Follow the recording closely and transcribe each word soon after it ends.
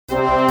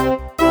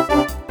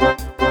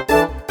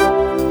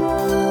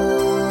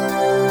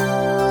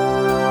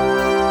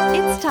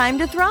time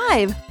to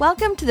thrive.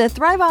 Welcome to the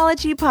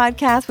Thriveology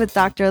Podcast with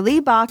Dr.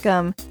 Lee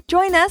Baucom.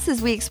 Join us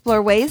as we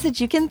explore ways that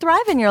you can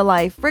thrive in your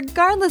life,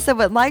 regardless of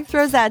what life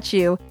throws at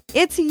you.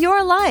 It's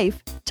your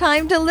life.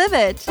 Time to live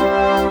it.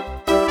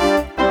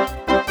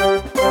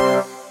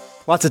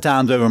 Lots of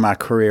times over my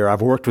career,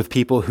 I've worked with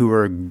people who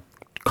were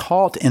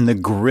caught in the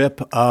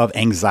grip of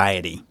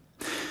anxiety.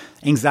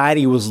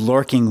 Anxiety was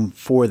lurking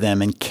for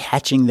them and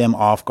catching them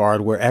off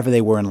guard wherever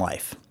they were in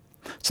life.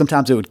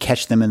 Sometimes it would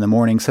catch them in the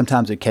morning,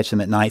 sometimes it would catch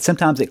them at night,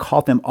 sometimes it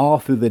caught them all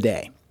through the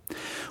day.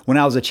 When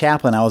I was a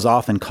chaplain, I was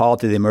often called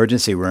to the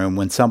emergency room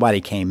when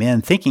somebody came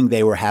in thinking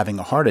they were having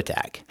a heart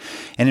attack.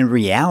 And in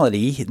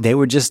reality, they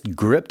were just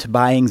gripped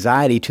by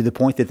anxiety to the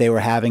point that they were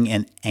having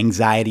an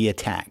anxiety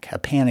attack, a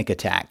panic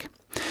attack.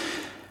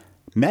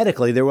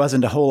 Medically, there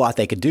wasn't a whole lot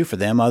they could do for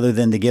them other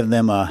than to give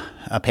them a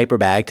paper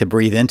bag to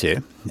breathe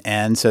into.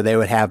 And so they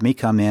would have me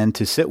come in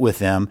to sit with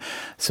them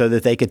so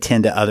that they could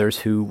tend to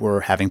others who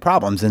were having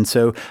problems. And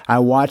so I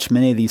watched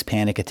many of these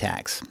panic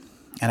attacks.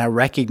 And I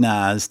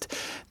recognized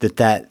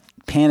that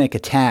panic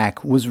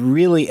attack was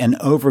really an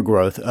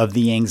overgrowth of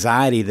the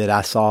anxiety that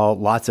I saw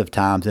lots of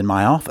times in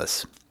my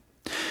office.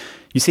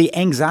 You see,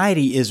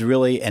 anxiety is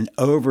really an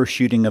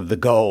overshooting of the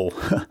goal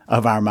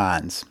of our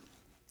minds.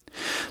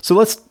 So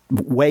let's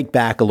walk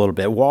back a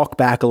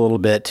little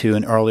bit to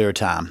an earlier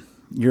time,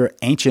 your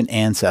ancient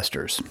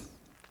ancestors.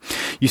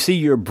 You see,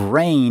 your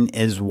brain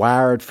is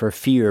wired for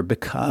fear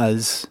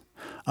because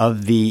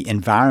of the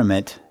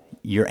environment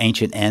your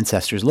ancient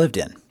ancestors lived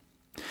in.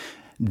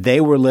 They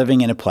were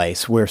living in a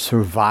place where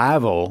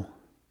survival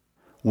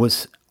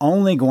was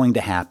only going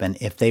to happen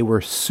if they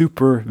were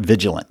super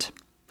vigilant,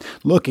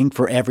 looking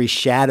for every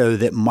shadow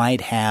that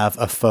might have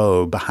a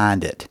foe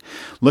behind it,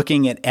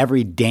 looking at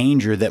every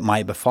danger that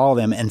might befall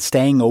them and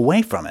staying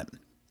away from it.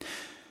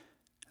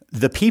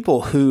 The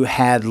people who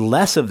had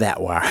less of that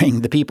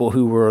wiring, the people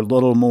who were a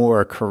little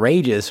more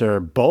courageous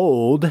or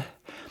bold,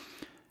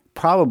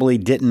 probably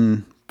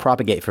didn't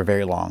propagate for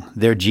very long.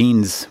 Their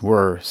genes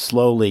were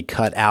slowly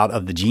cut out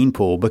of the gene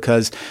pool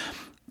because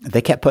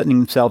they kept putting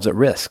themselves at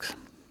risk.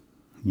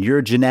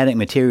 Your genetic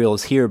material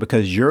is here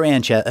because your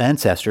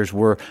ancestors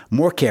were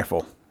more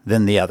careful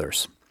than the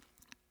others.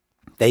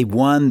 They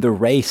won the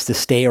race to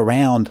stay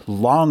around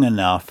long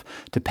enough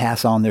to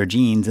pass on their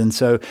genes. And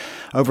so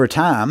over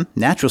time,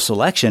 natural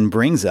selection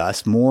brings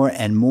us more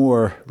and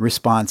more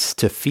response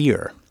to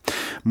fear,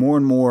 more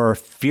and more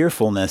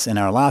fearfulness in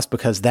our lives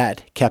because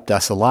that kept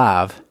us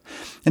alive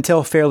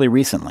until fairly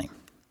recently.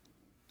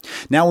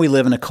 Now we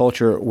live in a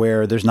culture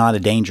where there's not a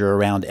danger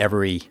around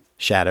every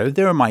shadow.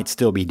 There might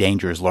still be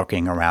dangers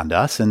lurking around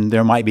us, and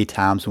there might be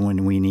times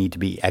when we need to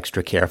be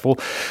extra careful.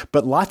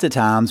 But lots of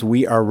times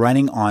we are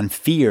running on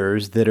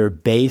fears that are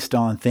based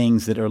on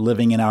things that are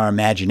living in our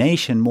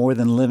imagination more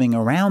than living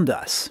around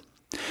us.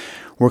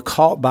 We're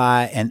caught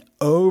by an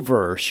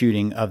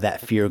overshooting of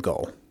that fear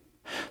goal,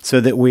 so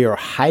that we are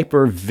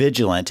hyper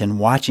vigilant and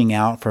watching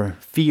out for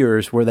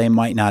fears where they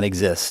might not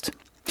exist.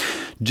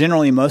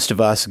 Generally, most of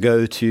us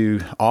go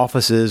to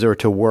offices or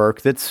to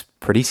work that's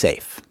pretty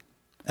safe,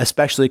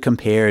 especially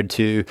compared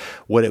to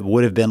what it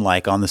would have been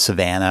like on the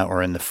savannah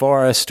or in the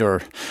forest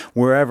or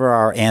wherever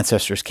our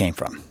ancestors came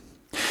from.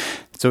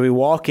 So we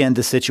walk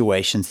into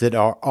situations that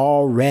are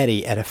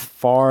already at a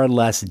far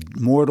less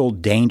mortal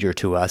danger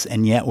to us,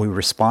 and yet we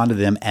respond to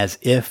them as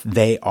if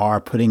they are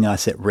putting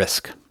us at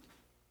risk.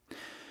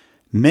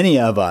 Many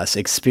of us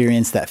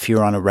experience that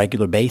fear on a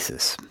regular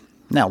basis.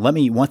 Now, let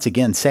me once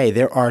again say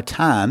there are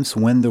times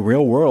when the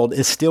real world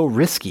is still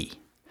risky,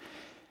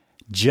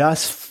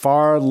 just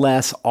far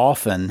less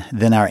often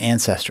than our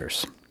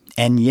ancestors.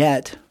 And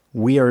yet,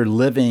 we are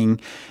living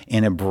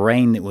in a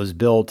brain that was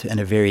built in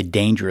a very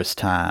dangerous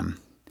time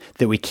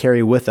that we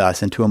carry with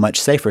us into a much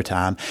safer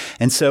time.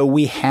 And so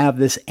we have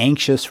this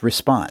anxious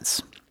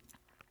response.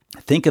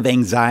 Think of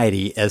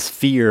anxiety as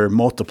fear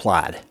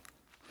multiplied.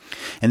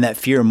 And that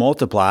fear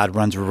multiplied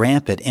runs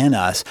rampant in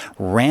us,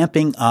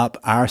 ramping up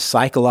our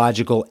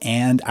psychological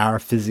and our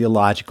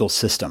physiological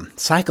system.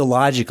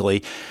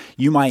 Psychologically,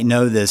 you might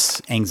know this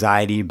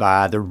anxiety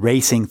by the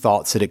racing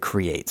thoughts that it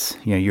creates.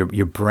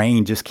 Your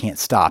brain just can't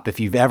stop. If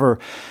you've ever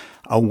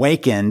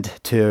awakened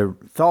to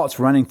thoughts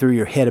running through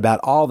your head about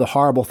all the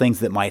horrible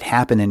things that might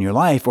happen in your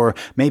life, or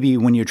maybe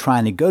when you're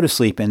trying to go to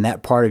sleep and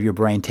that part of your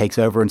brain takes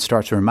over and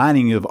starts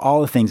reminding you of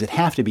all the things that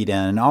have to be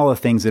done and all the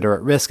things that are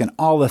at risk and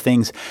all the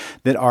things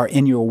that are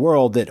in your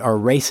world that are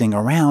racing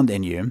around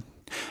in you,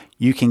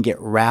 you can get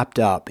wrapped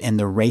up in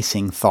the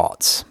racing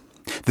thoughts.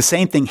 The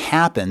same thing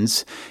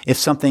happens if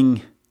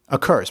something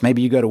occurs.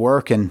 Maybe you go to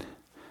work and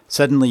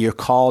suddenly you're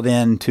called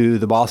in to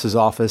the boss's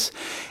office,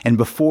 and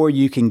before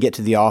you can get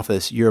to the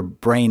office, your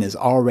brain is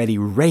already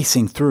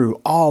racing through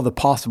all the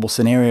possible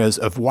scenarios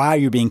of why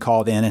you're being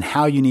called in and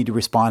how you need to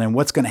respond and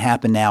what's going to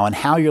happen now and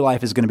how your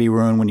life is going to be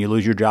ruined when you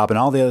lose your job and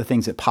all the other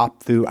things that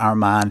pop through our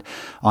mind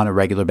on a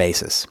regular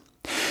basis.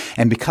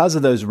 And because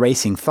of those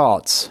racing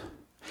thoughts,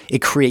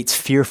 it creates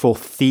fearful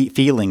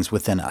feelings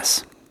within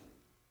us.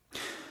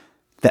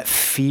 That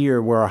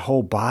fear where our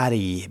whole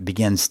body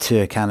begins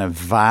to kind of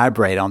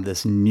vibrate on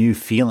this new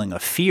feeling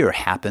of fear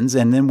happens,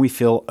 and then we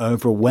feel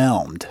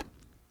overwhelmed.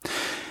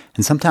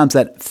 And sometimes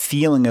that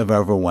feeling of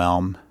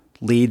overwhelm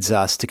leads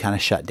us to kind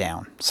of shut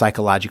down,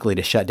 psychologically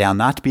to shut down,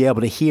 not to be able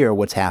to hear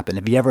what's happened.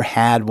 Have you ever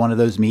had one of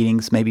those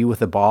meetings, maybe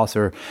with a boss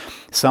or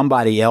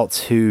somebody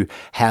else who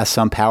has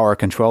some power or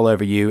control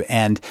over you,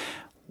 and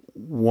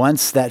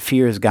once that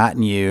fear has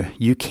gotten you,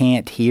 you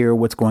can't hear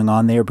what's going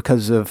on there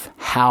because of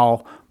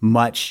how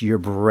much your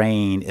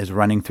brain is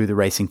running through the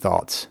racing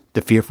thoughts,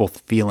 the fearful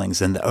feelings,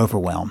 and the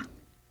overwhelm.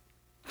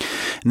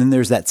 And then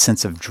there's that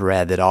sense of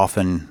dread that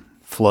often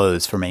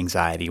flows from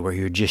anxiety, where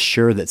you're just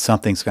sure that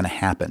something's going to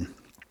happen.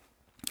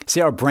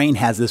 See, our brain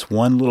has this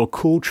one little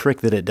cool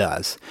trick that it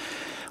does,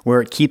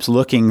 where it keeps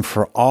looking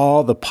for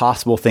all the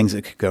possible things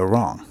that could go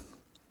wrong.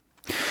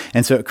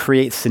 And so it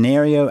creates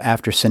scenario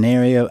after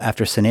scenario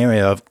after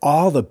scenario of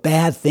all the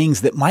bad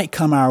things that might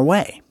come our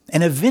way.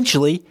 And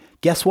eventually,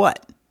 guess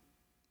what?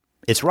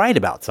 It's right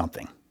about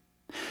something.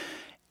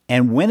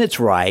 And when it's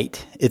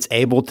right, it's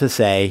able to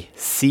say,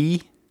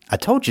 see, I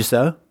told you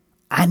so.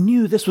 I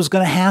knew this was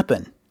going to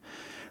happen.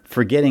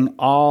 Forgetting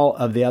all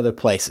of the other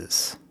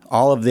places,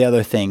 all of the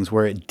other things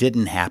where it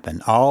didn't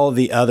happen, all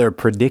the other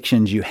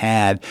predictions you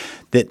had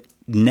that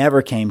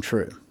never came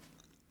true,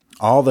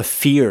 all the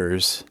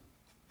fears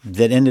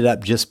that ended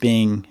up just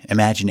being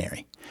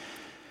imaginary.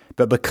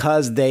 But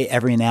because they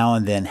every now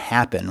and then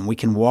happen, we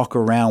can walk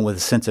around with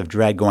a sense of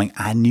dread going,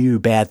 I knew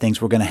bad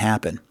things were going to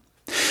happen.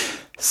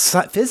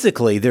 So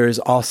physically, there is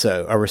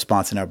also a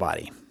response in our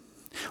body.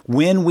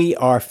 When we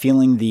are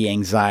feeling the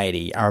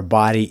anxiety, our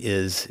body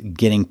is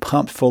getting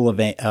pumped full of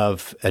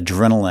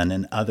adrenaline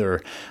and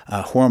other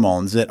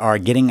hormones that are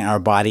getting our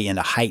body in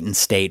a heightened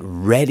state,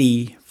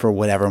 ready for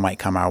whatever might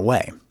come our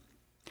way.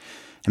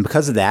 And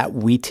because of that,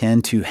 we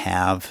tend to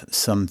have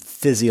some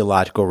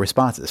physiological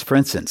responses. For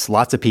instance,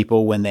 lots of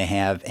people, when they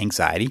have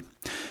anxiety,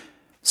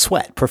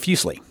 sweat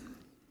profusely.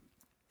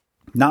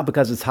 Not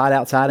because it's hot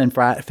outside. In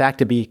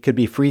fact, it could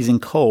be freezing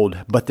cold,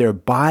 but their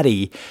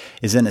body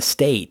is in a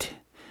state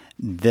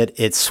that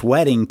it's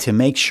sweating to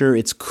make sure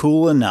it's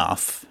cool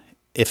enough.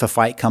 If a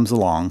fight comes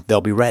along, they'll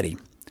be ready.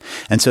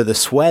 And so the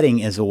sweating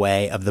is a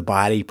way of the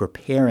body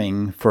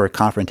preparing for a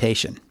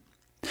confrontation.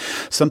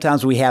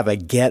 Sometimes we have a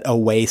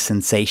getaway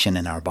sensation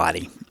in our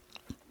body.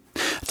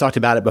 I talked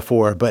about it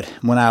before, but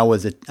when I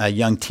was a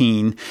young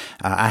teen,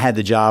 I had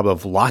the job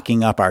of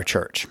locking up our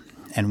church.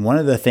 And one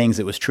of the things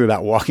that was true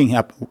about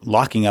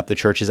locking up the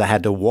church is I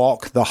had to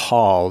walk the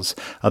halls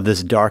of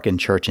this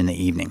darkened church in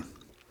the evening.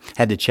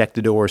 Had to check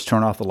the doors,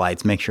 turn off the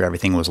lights, make sure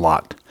everything was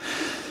locked.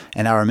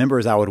 And I remember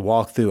as I would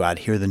walk through, I'd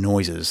hear the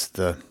noises,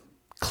 the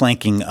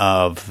clanking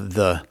of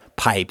the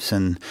pipes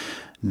and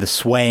the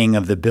swaying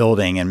of the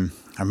building. And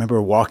I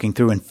remember walking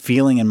through and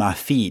feeling in my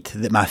feet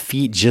that my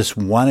feet just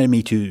wanted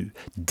me to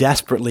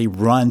desperately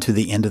run to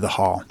the end of the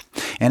hall.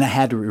 And I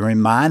had to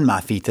remind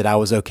my feet that I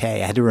was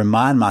okay. I had to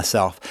remind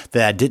myself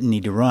that I didn't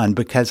need to run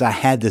because I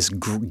had this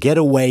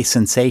getaway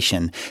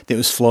sensation that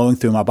was flowing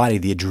through my body.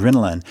 The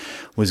adrenaline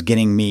was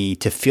getting me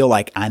to feel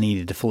like I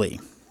needed to flee.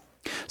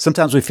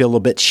 Sometimes we feel a little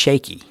bit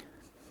shaky.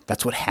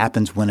 That's what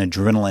happens when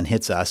adrenaline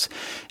hits us.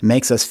 It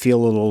makes us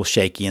feel a little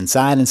shaky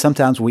inside, and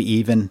sometimes we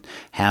even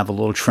have a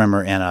little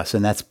tremor in us,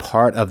 and that's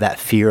part of that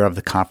fear of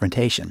the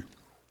confrontation.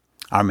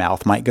 Our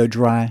mouth might go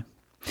dry.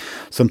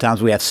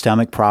 Sometimes we have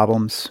stomach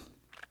problems.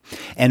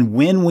 And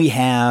when we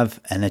have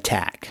an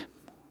attack,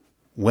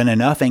 when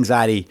enough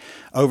anxiety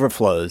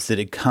overflows that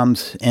it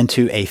comes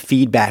into a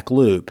feedback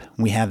loop,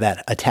 we have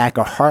that attack,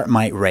 our heart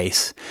might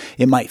race.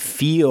 It might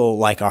feel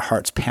like our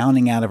heart's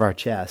pounding out of our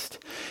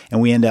chest, and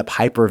we end up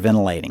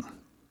hyperventilating,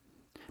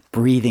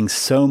 breathing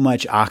so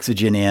much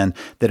oxygen in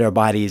that our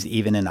body is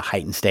even in a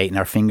heightened state, and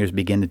our fingers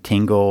begin to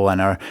tingle, and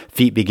our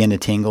feet begin to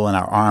tingle, and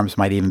our arms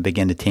might even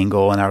begin to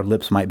tingle, and our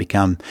lips might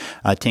become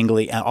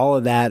tingly. And all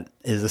of that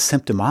is a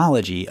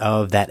symptomology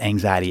of that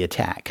anxiety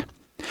attack.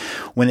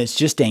 When it's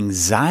just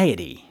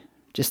anxiety,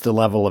 just the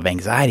level of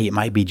anxiety, it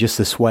might be just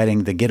the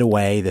sweating, the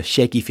getaway, the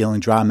shaky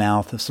feeling, dry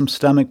mouth, some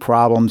stomach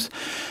problems.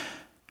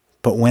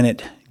 But when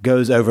it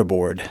goes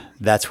overboard,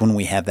 that's when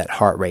we have that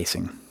heart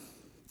racing.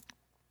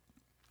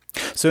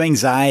 So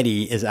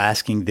anxiety is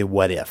asking the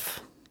what if.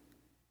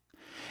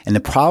 And the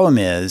problem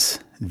is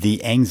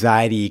the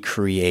anxiety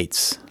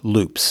creates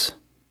loops.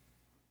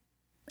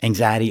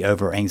 Anxiety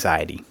over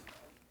anxiety.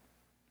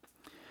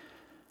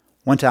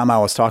 One time I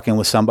was talking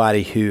with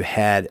somebody who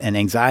had an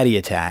anxiety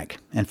attack,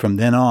 and from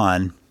then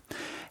on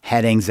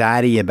had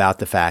anxiety about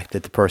the fact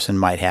that the person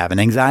might have an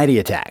anxiety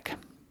attack.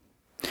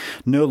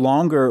 No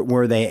longer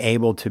were they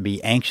able to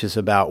be anxious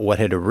about what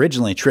had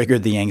originally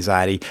triggered the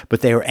anxiety,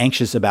 but they were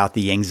anxious about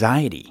the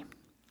anxiety.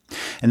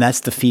 And that's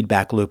the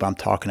feedback loop I'm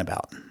talking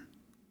about.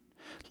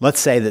 Let's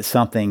say that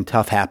something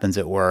tough happens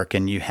at work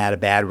and you had a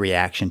bad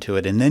reaction to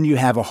it, and then you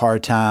have a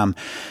hard time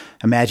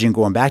imagine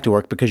going back to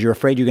work because you're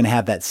afraid you're going to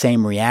have that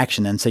same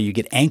reaction, and so you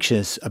get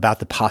anxious about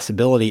the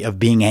possibility of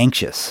being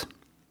anxious.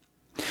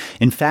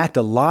 In fact,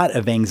 a lot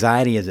of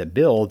anxiety as it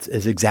builds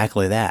is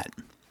exactly that.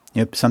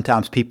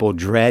 Sometimes people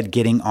dread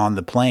getting on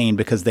the plane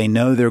because they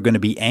know they're going to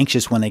be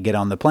anxious when they get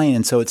on the plane.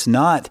 And so it's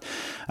not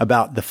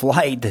about the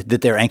flight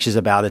that they're anxious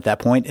about at that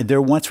point.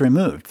 They're once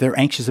removed. They're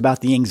anxious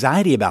about the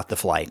anxiety about the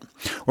flight,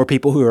 or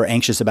people who are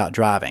anxious about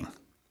driving.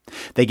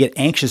 They get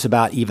anxious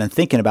about even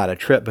thinking about a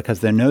trip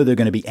because they know they're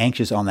going to be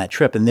anxious on that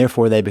trip, and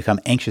therefore they become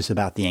anxious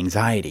about the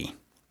anxiety.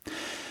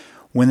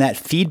 When that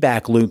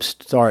feedback loop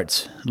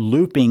starts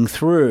looping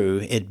through,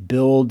 it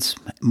builds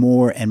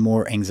more and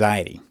more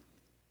anxiety.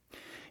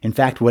 In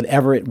fact,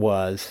 whatever it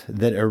was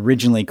that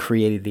originally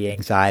created the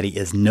anxiety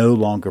is no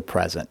longer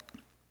present.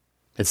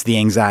 It's the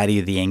anxiety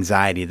of the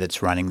anxiety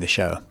that's running the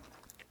show.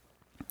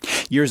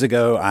 Years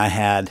ago, I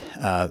had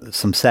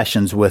some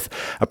sessions with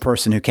a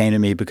person who came to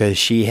me because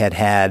she had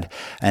had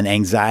an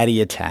anxiety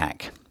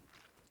attack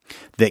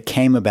that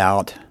came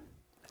about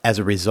as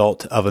a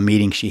result of a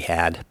meeting she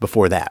had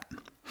before that.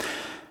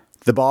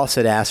 The boss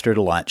had asked her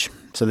to lunch.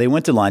 So they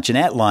went to lunch, and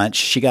at lunch,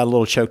 she got a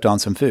little choked on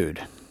some food.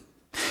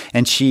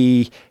 And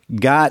she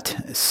got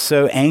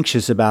so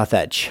anxious about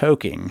that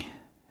choking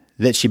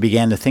that she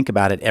began to think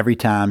about it every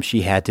time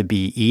she had to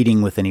be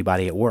eating with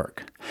anybody at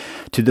work,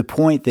 to the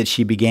point that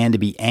she began to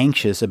be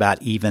anxious about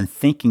even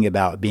thinking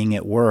about being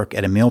at work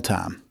at a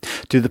mealtime,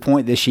 to the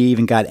point that she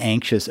even got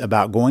anxious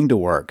about going to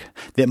work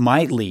that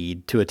might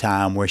lead to a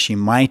time where she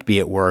might be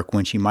at work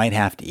when she might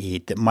have to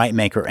eat, that might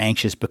make her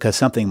anxious because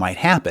something might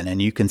happen.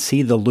 And you can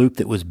see the loop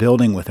that was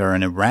building with her,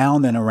 and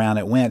around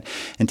it went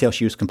until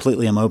she was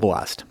completely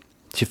immobilized.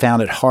 She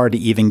found it hard to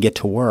even get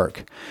to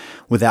work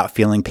without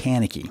feeling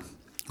panicky,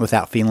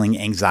 without feeling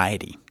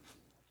anxiety.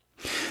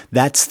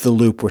 That's the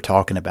loop we're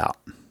talking about.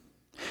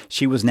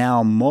 She was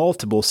now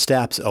multiple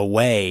steps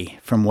away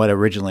from what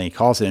originally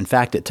caused it. In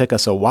fact, it took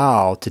us a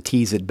while to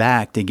tease it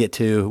back to get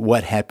to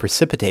what had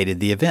precipitated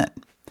the event.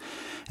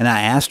 And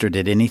I asked her,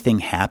 did anything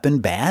happen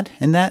bad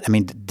in that? I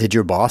mean, did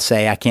your boss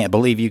say, I can't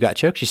believe you got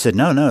choked? She said,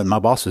 no, my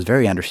boss was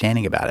very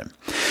understanding about it.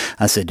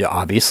 I said,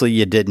 obviously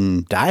you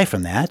didn't die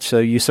from that, so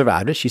you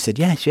survived it. She said,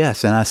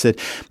 yes. And I said,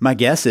 my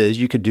guess is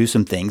you could do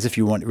some things if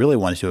you really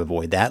wanted to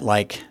avoid that,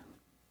 like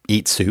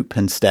eat soup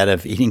instead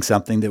of eating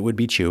something that would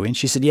be chewy. And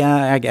she said,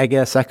 yeah, I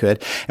guess I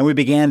could. And we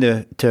began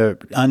to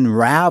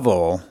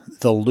unravel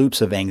the loops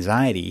of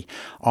anxiety,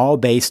 all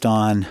based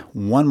on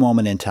one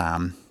moment in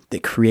time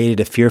that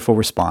created a fearful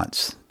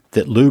response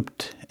that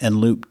looped and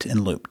looped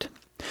and looped.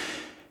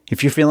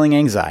 If you're feeling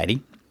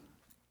anxiety,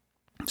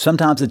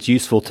 sometimes it's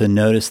useful to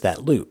notice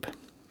that loop.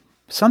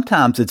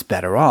 Sometimes it's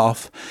better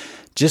off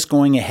just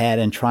going ahead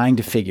and trying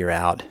to figure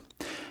out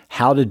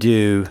how to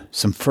do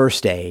some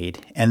first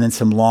aid and then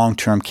some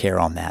long-term care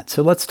on that.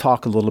 So let's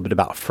talk a little bit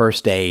about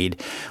first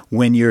aid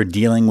when you're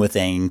dealing with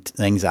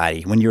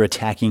anxiety, when you're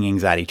attacking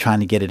anxiety,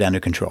 trying to get it under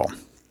control.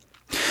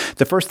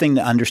 The first thing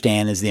to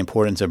understand is the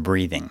importance of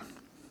breathing.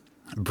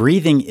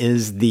 Breathing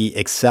is the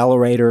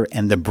accelerator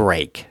and the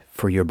brake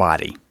for your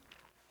body.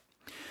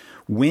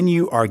 When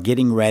you are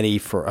getting ready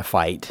for a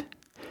fight,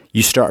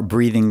 you start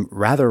breathing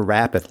rather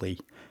rapidly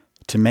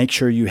to make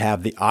sure you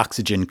have the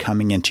oxygen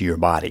coming into your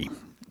body.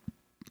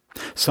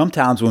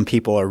 Sometimes when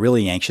people are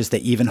really anxious, they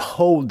even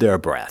hold their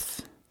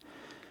breath.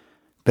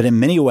 But in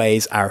many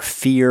ways, our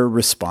fear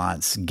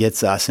response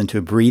gets us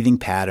into breathing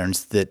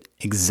patterns that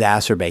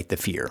exacerbate the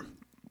fear.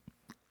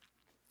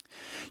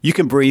 You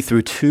can breathe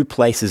through two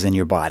places in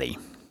your body,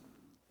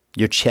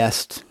 your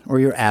chest or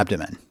your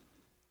abdomen.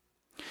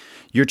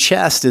 Your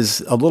chest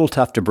is a little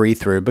tough to breathe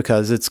through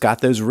because it's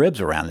got those ribs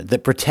around it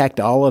that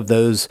protect all of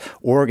those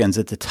organs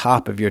at the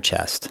top of your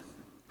chest.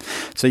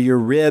 So your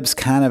ribs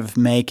kind of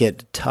make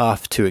it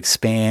tough to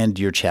expand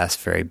your chest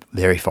very,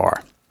 very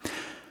far.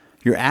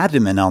 Your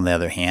abdomen, on the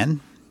other hand,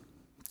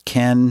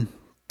 can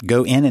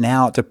go in and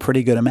out a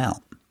pretty good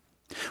amount,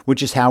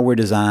 which is how we're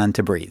designed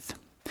to breathe.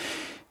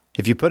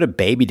 If you put a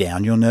baby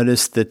down, you'll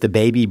notice that the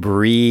baby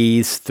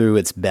breathes through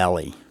its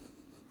belly.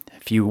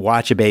 If you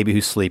watch a baby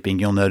who's sleeping,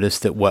 you'll notice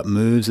that what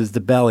moves is the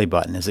belly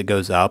button as it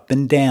goes up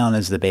and down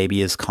as the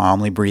baby is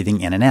calmly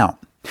breathing in and out.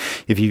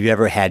 If you've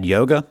ever had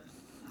yoga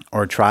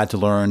or tried to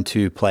learn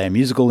to play a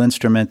musical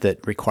instrument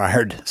that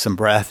required some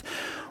breath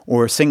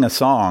or sing a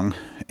song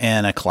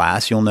in a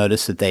class, you'll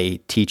notice that they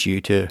teach you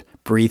to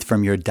breathe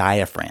from your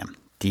diaphragm,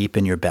 deep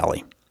in your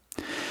belly.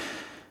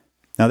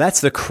 Now,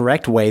 that's the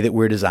correct way that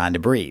we're designed to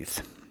breathe.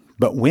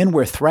 But when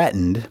we're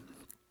threatened,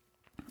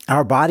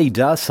 our body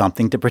does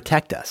something to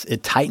protect us.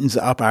 It tightens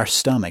up our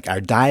stomach,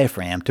 our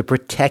diaphragm, to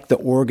protect the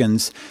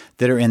organs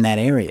that are in that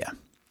area,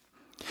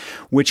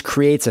 which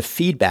creates a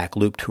feedback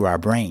loop to our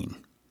brain.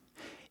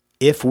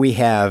 If we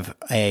have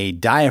a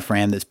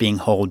diaphragm that's being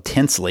held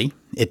tensely,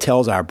 it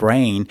tells our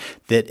brain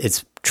that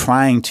it's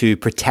trying to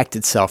protect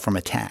itself from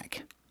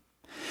attack.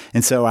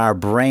 And so our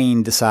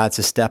brain decides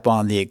to step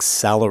on the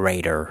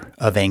accelerator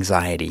of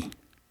anxiety.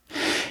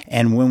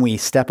 And when we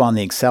step on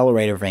the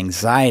accelerator of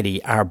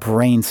anxiety, our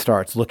brain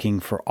starts looking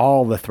for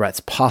all the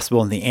threats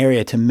possible in the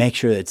area to make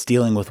sure that it's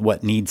dealing with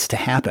what needs to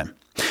happen.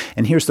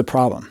 And here's the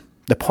problem.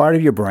 The part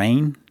of your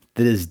brain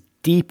that is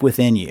deep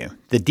within you,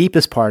 the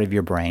deepest part of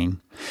your brain,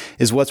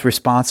 is what's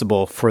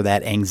responsible for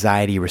that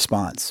anxiety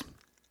response.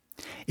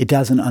 It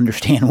doesn't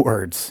understand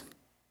words.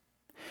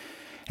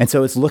 And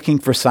so it's looking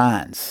for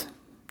signs,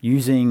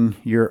 using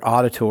your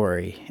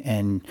auditory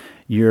and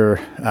your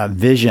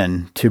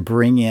vision to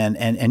bring in,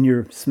 and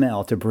your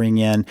smell to bring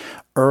in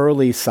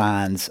early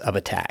signs of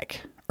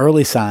attack,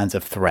 early signs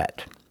of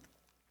threat.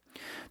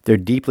 They're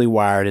deeply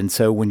wired, and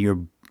so when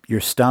your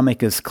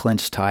stomach is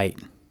clenched tight,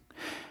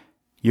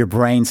 your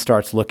brain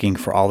starts looking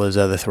for all those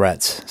other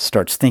threats,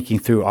 starts thinking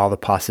through all the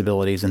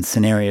possibilities and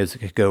scenarios that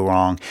could go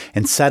wrong,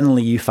 and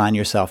suddenly you find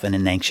yourself in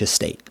an anxious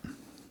state.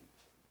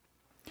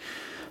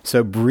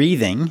 So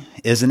breathing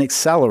is an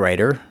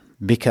accelerator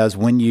because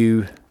when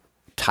you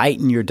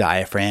tighten your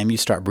diaphragm, you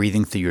start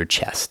breathing through your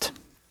chest.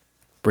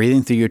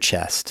 Breathing through your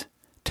chest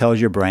tells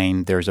your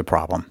brain there's a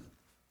problem.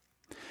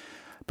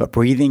 But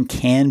breathing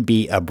can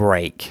be a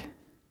brake.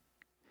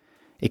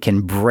 It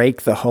can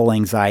break the whole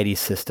anxiety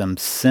system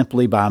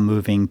simply by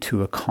moving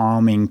to a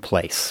calming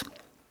place.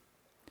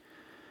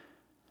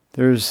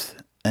 There's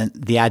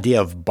the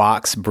idea of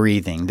box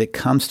breathing that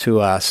comes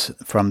to us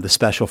from the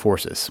Special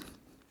Forces.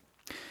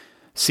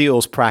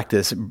 SEALs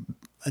practice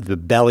the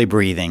belly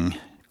breathing,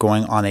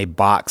 going on a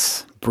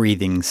box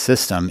breathing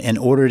system in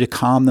order to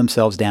calm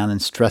themselves down in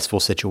stressful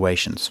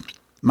situations.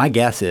 My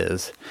guess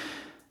is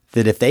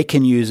that if they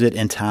can use it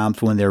in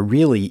times when there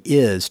really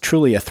is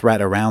truly a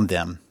threat around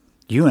them,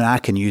 you and I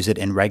can use it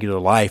in regular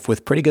life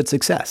with pretty good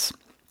success.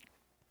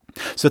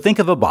 So think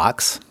of a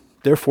box.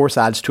 There are 4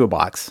 sides to a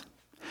box.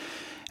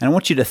 And I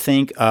want you to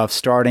think of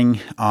starting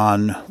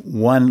on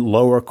one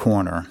lower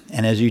corner.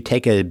 And as you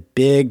take a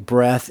big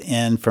breath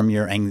in from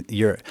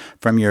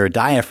your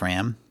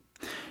diaphragm,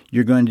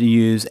 you're going to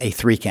use a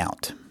 3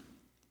 count.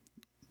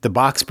 The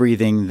box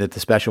breathing that the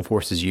Special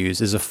Forces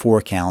use is a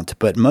 4 count,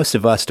 but most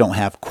of us don't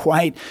have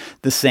quite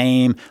the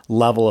same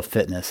level of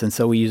fitness, and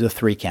so we use a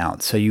 3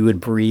 count. So you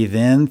would breathe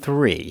in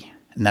 3,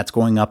 and that's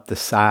going up the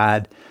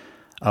side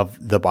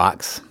of the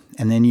box,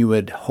 and then you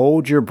would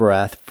hold your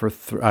breath for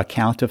a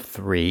count of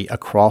 3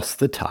 across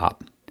the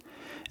top,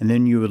 and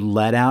then you would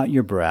let out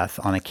your breath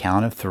on a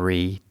count of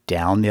 3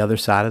 down the other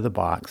side of the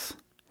box,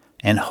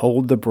 and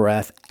hold the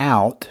breath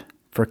out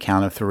for a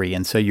count of 3.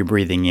 And so you're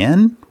breathing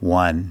in,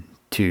 1,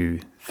 2,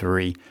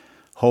 3,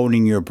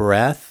 holding your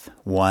breath,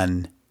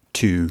 1,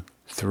 2,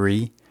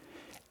 3,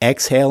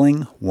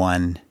 exhaling,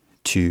 1,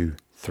 2,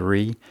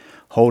 3,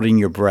 holding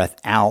your breath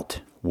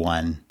out,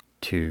 1,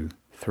 2,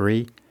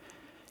 3,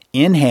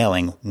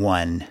 inhaling,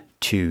 1,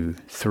 2,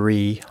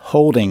 3,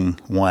 holding,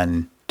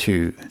 1,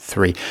 2,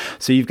 3.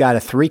 So you've got a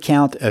 3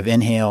 count of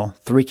inhale,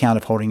 3 count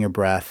of holding your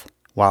breath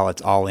while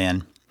it's all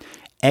in,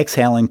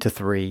 exhaling to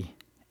 3,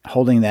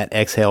 holding that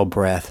exhale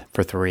breath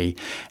for 3,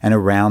 and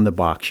around the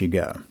box you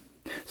go.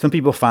 Some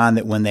people find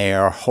that when they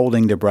are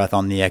holding their breath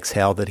on the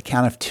exhale, that a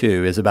count of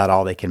 2 is about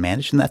all they can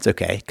manage, and that's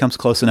okay. It comes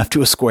close enough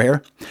to a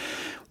square.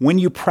 When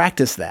you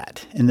practice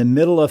that, in the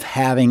middle of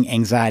having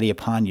anxiety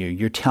upon you,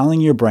 you're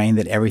telling your brain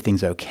that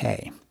everything's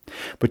okay.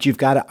 But you've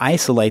got to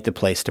isolate the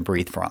place to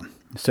breathe from.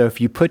 So if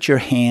you put your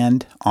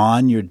hand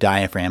on your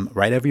diaphragm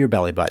right over your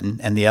belly button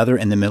and the other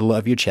in the middle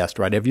of your chest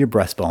right over your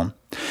breastbone,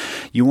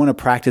 you want to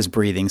practice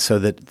breathing so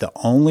that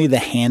only the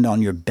hand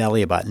on your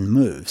belly button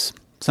moves.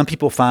 Some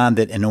people find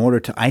that in order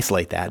to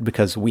isolate that,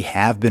 because we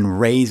have been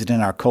raised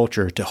in our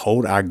culture to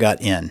hold our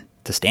gut in,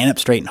 to stand up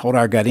straight and hold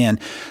our gut in,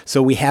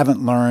 so we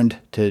haven't learned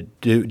to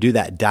do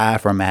that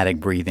diaphragmatic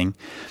breathing.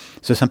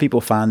 So some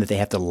people find that they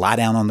have to lie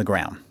down on the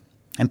ground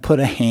and put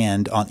a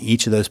hand on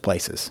each of those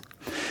places.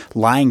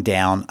 Lying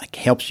down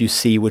helps you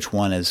see which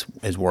one is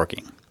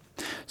working.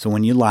 So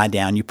when you lie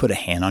down, you put a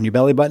hand on your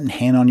belly button,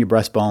 hand on your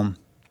breastbone,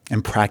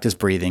 and practice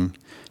breathing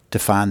to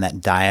find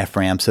that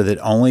diaphragm so that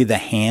only the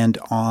hand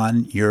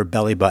on your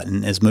belly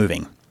button is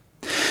moving.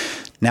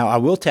 Now, I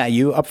will tell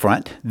you up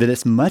front that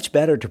it's much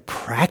better to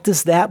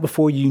practice that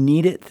before you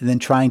need it than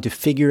trying to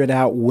figure it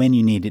out when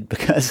you need it,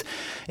 because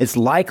it's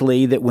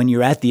likely that when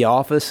you're at the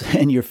office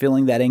and you're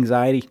feeling that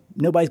anxiety,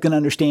 nobody's going to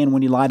understand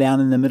when you lie down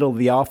in the middle of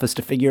the office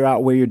to figure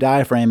out where your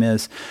diaphragm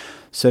is.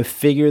 So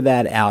figure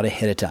that out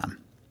ahead of time.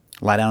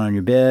 Lie down on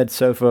your bed,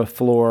 sofa,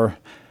 floor,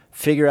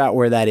 figure out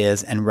where that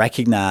is and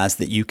recognize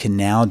that you can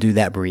now do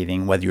that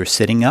breathing, whether you're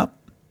sitting up,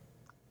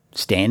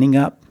 standing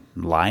up,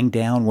 lying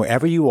down,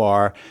 wherever you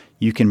are,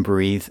 you can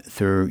breathe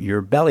through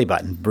your belly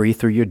button, breathe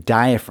through your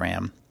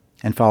diaphragm,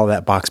 and follow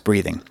that box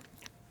breathing.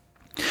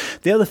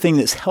 The other thing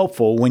that's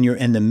helpful when you're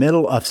in the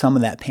middle of some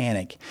of that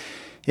panic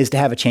is to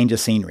have a change of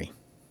scenery.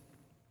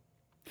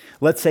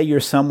 Let's say you're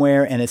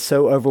somewhere and it's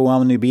so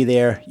overwhelming to be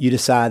there, you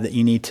decide that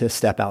you need to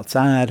step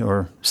outside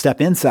or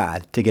step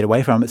inside to get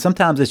away from it.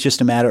 Sometimes it's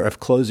just a matter of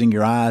closing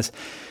your eyes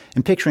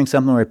and picturing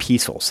somewhere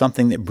peaceful,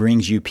 something that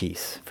brings you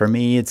peace. For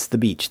me, it's the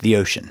beach, the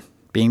ocean,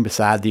 being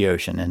beside the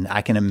ocean. And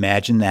I can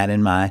imagine that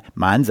in my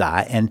mind's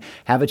eye and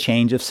have a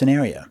change of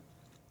scenario,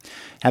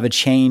 have a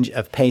change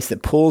of pace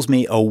that pulls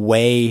me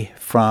away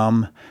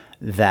from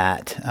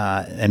that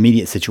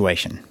immediate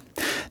situation.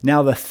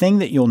 Now, the thing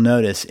that you'll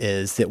notice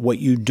is that what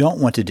you don't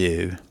want to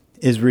do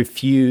is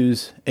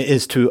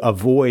to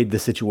avoid the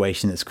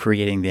situation that's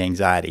creating the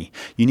anxiety.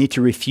 You need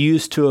to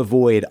refuse to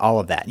avoid all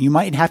of that. You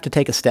might have to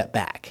take a step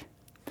back.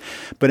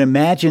 But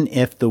imagine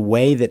if the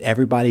way that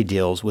everybody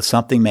deals with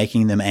something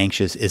making them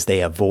anxious is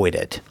they avoid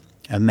it.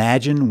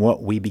 Imagine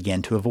what we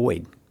begin to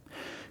avoid.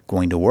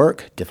 Going to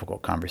work,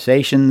 difficult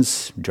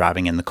conversations,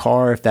 driving in the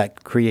car, if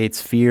that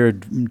creates fear,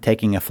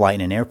 taking a flight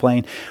in an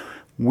airplane.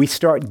 We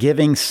start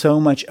giving so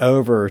much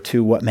over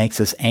to what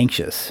makes us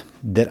anxious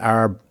that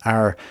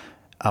our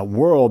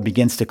world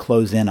begins to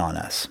close in on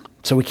us.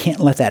 So we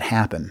can't let that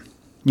happen.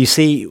 You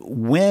see,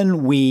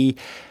 when we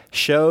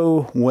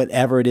show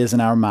whatever it is in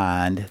our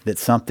mind that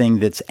something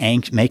that's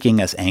making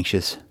us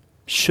anxious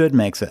should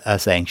make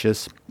us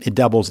anxious, it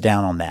doubles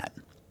down on that.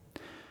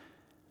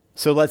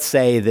 So let's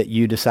say that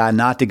you decide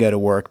not to go to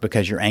work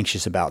because you're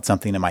anxious about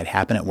something that might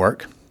happen at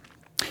work.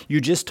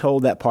 You just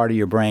told that part of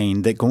your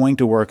brain that going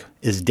to work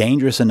is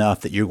dangerous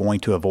enough that you're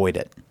going to avoid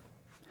it.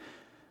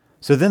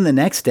 So then the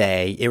next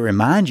day, it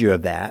reminds you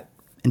of that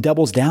and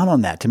doubles down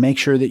on that to make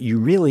sure that you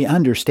really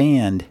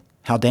understand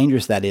how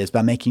dangerous that is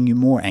by making you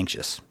more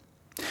anxious.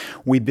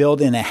 We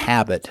build in a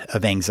habit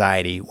of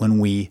anxiety when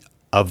we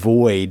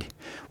avoid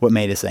what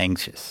made us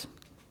anxious.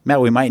 Now,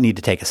 we might need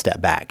to take a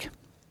step back.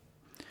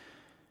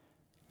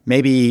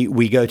 Maybe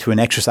we go to an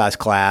exercise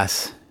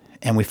class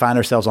and we find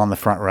ourselves on the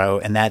front row,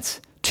 and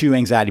that's too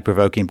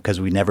anxiety-provoking because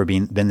we've never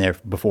been there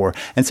before.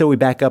 And so we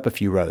back up a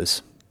few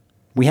rows.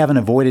 We haven't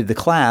avoided the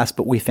class,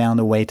 but we found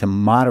a way to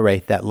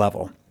moderate that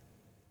level.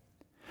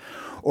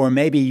 Or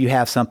maybe you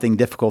have something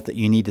difficult that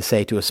you need to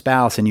say to a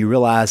spouse and you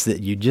realize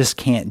that you just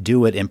can't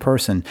do it in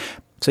person.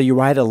 So you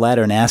write a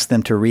letter and ask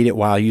them to read it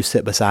while you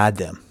sit beside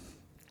them.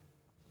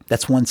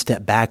 That's one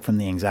step back from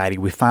the anxiety.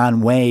 We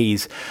find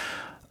ways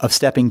of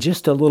stepping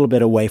just a little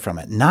bit away from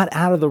it, not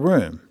out of the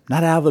room,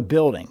 not out of the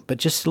building, but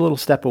just a little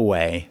step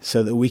away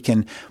so that we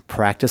can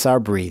practice our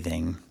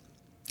breathing,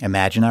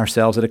 imagine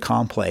ourselves at a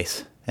calm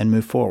place, and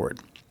move forward.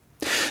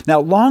 Now,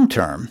 long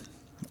term,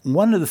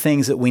 one of the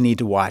things that we need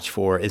to watch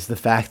for is the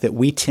fact that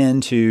we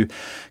tend to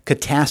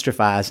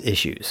catastrophize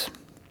issues.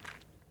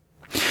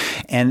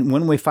 And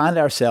when we find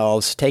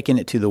ourselves taking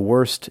it to the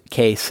worst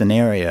case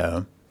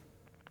scenario,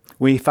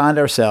 we find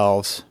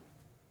ourselves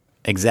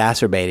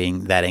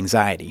exacerbating that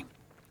anxiety.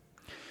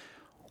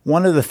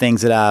 One of the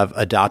things that I've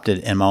adopted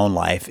in my own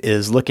life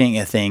is looking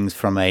at things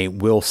from a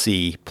we'll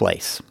see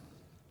place.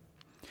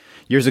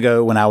 Years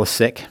ago when I was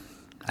sick,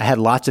 I had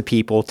lots of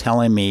people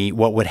telling me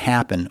what would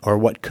happen or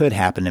what could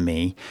happen to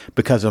me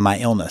because of my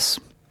illness.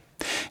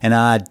 And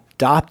I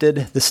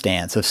adopted the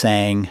stance of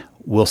saying,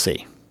 we'll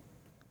see.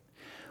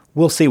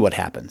 We'll see what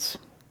happens.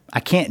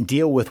 I can't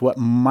deal with what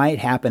might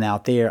happen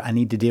out there. I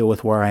need to deal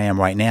with where I am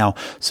right now.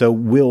 So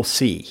we'll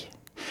see.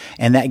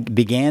 And that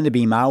began to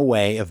be my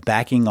way of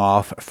backing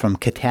off from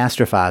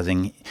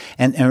catastrophizing.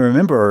 And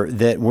remember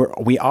that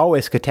we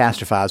always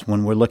catastrophize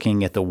when we're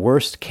looking at the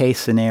worst case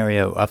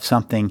scenario of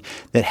something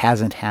that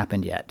hasn't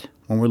happened yet,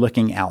 when we're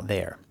looking out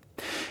there.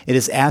 It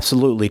is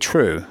absolutely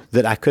true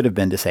that I could have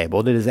been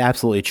disabled. It is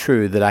absolutely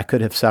true that I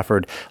could have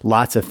suffered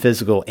lots of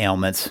physical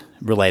ailments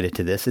related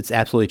to this. It's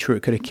absolutely true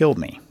it could have killed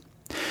me.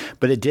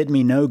 But it did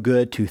me no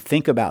good to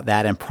think about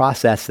that and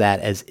process that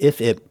as if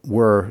it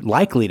were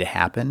likely to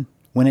happen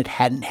when it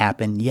hadn't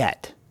happened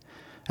yet.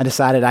 I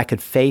decided I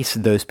could face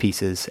those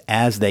pieces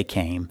as they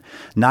came,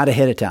 not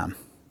ahead of time.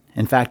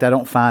 In fact, I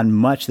don't find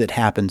much that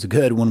happens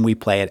good when we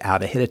play it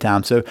out ahead of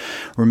time. So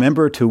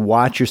remember to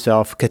watch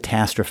yourself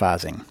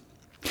catastrophizing.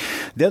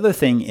 The other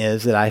thing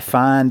is that I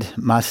find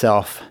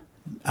myself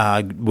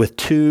with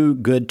two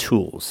good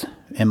tools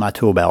in my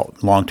tool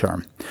belt long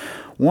term.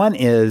 One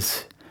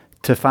is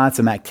to find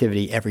some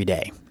activity every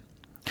day.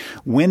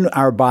 When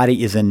our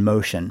body is in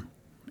motion,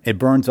 it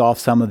burns off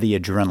some of the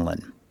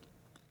adrenaline.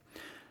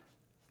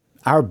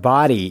 Our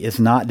body is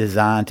not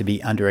designed to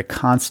be under a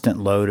constant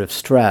load of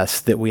stress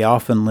that we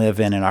often live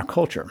in our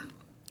culture.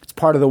 It's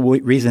part of the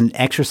reason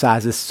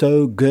exercise is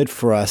so good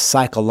for us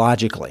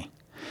psychologically.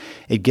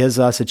 It gives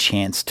us a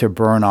chance to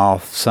burn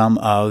off some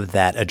of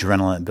that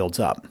adrenaline that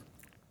builds up.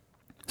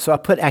 So I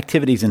put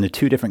activities into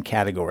two different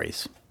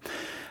categories.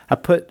 I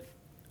put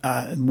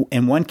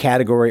in one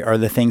category are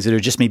the things that are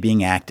just me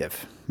being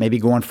active, maybe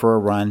going for a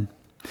run,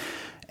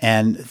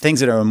 and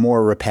things that are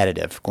more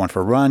repetitive, going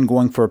for a run,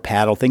 going for a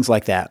paddle, things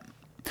like that.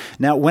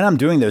 Now, when I'm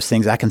doing those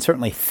things, I can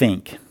certainly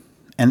think.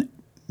 And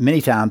many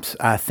times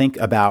I think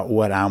about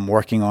what I'm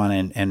working on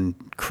and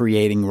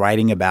creating,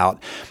 writing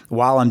about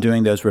while I'm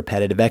doing those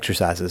repetitive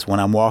exercises, when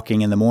I'm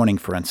walking in the morning,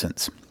 for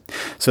instance.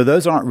 So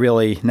those aren't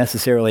really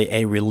necessarily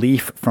a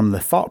relief from the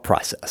thought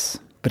process,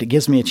 but it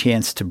gives me a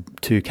chance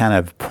to kind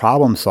of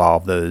problem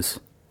solve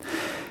those.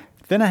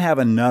 Then I have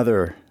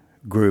another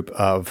group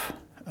of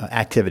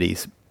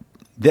activities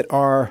that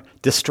are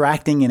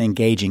distracting and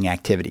engaging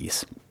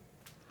activities.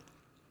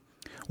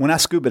 When I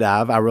scuba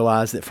dive, I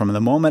realize that from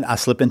the moment I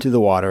slip into the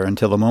water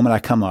until the moment I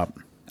come up,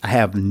 I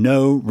have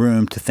no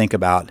room to think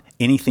about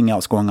anything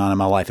else going on in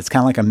my life. It's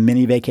kind of like a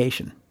mini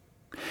vacation.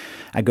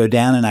 I go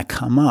down and I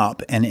come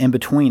up, and in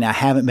between, I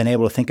haven't been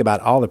able to think about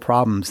all the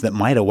problems that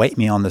might await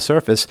me on the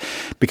surface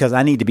because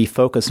I need to be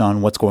focused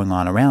on what's going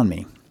on around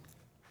me.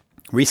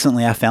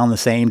 Recently, I found the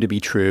same to be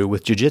true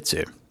with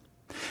jiu-jitsu.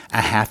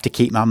 I have to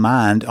keep my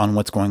mind on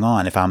what's going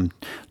on. If I'm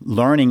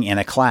learning in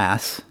a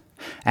class,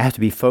 I have to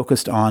be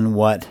focused on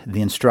what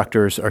the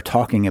instructors are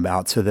talking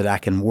about so that I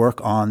can work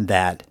on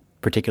that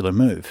particular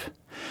move.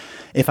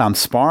 If I'm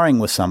sparring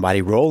with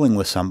somebody, rolling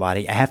with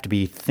somebody, I have to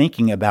be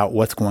thinking about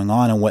what's going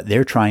on and what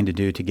they're trying to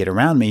do to get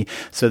around me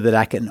so that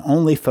I can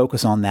only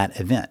focus on that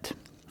event.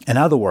 In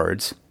other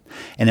words,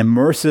 an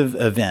immersive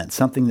event,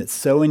 something that's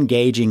so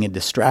engaging and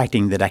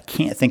distracting that I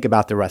can't think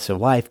about the rest of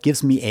life,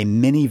 gives me a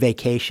mini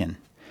vacation.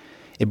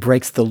 It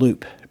breaks the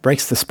loop,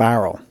 breaks the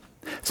spiral.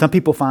 Some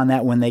people find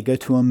that when they go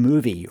to a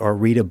movie or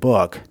read a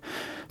book.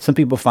 Some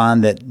people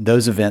find that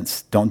those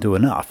events don't do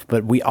enough,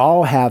 but we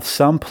all have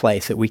some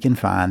place that we can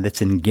find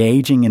that's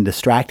engaging and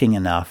distracting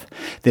enough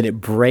that it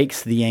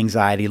breaks the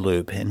anxiety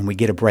loop and we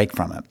get a break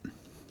from it.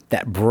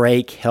 That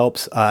break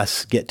helps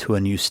us get to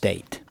a new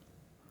state.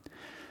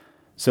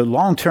 So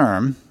long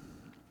term,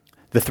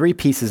 the three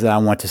pieces that I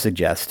want to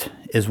suggest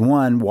is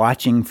one,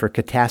 watching for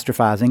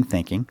catastrophizing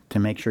thinking to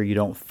make sure you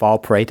don't fall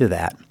prey to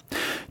that.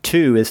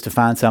 Two is to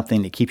find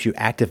something that keeps you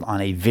active on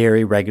a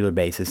very regular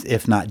basis,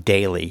 if not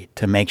daily,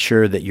 to make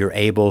sure that you're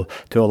able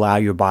to allow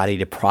your body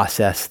to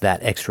process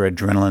that extra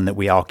adrenaline that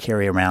we all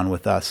carry around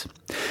with us.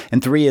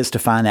 And three is to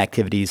find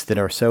activities that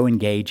are so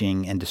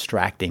engaging and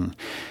distracting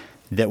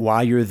that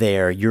while you're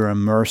there, you're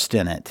immersed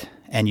in it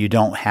and you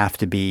don't have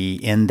to be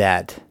in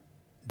that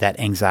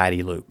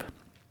anxiety loop.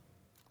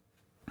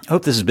 I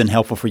hope this has been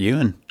helpful for you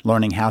in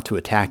learning how to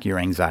attack your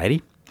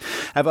anxiety.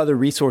 I have other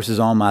resources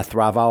on my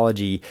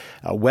Thriveology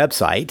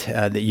website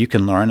that you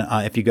can learn.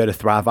 If you go to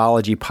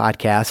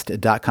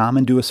thriveologypodcast.com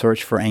and do a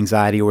search for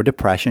anxiety or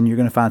depression, you're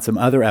going to find some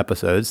other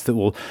episodes that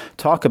will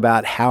talk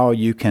about how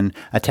you can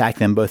attack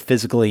them both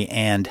physically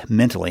and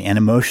mentally and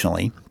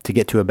emotionally to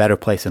get to a better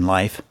place in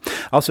life.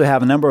 I also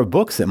have a number of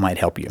books that might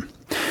help you.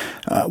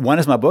 One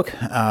is my book,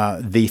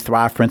 The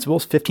Thrive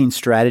Principles, 15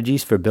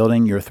 Strategies for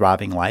Building Your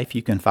Thriving Life.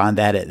 You can find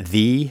that at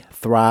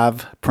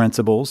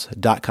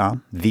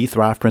thethriveprinciples.com,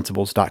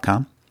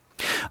 thethriveprinciples.com.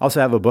 I also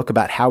have a book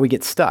about how we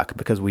get stuck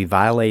because we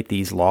violate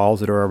these laws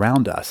that are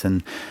around us.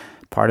 And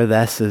part of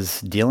this is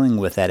dealing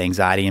with that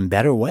anxiety in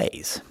better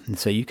ways. And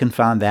so you can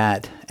find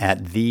that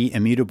at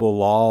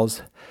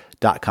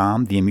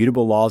theimmutablelaws.com,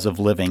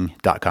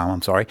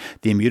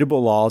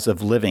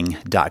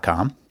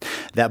 theimmutablelawsofliving.com.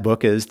 That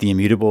book is The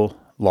Immutable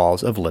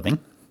Laws of Living.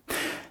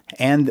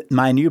 And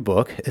my new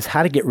book is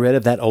how to get rid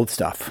of that old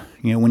stuff.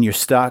 You know, when you're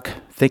stuck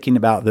thinking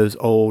about those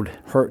old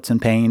hurts and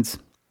pains,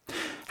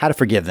 how to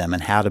forgive them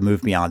and how to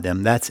move beyond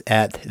them. That's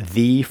at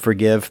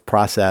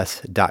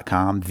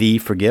theforgiveprocess.com,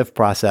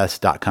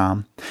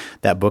 theforgiveprocess.com.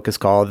 That book is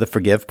called The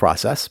Forgive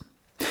Process.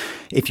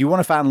 If you want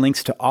to find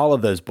links to all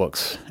of those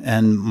books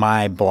and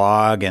my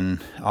blog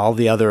and all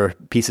the other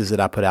pieces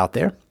that I put out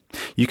there,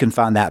 you can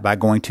find that by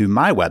going to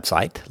my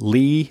website,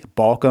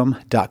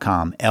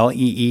 leebaucom.com,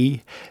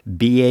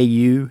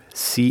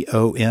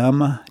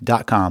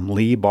 leebaucom.com,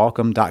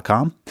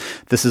 leebaucom.com.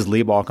 This is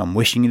Lee Baucom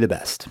wishing you the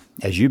best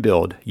as you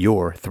build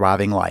your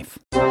thriving life.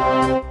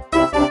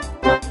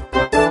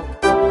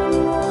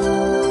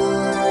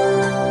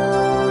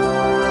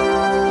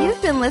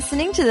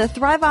 Listening to the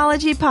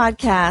Thriveology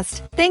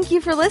podcast. Thank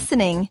you for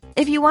listening.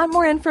 If you want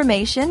more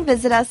information,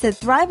 visit us at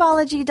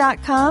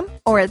thriveology.com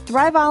or at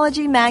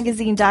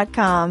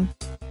thriveologymagazine.com.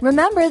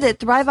 Remember that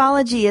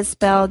Thriveology is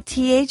spelled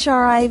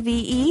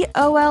Thriveology.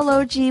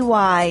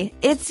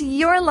 It's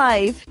your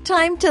life.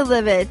 Time to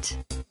live it.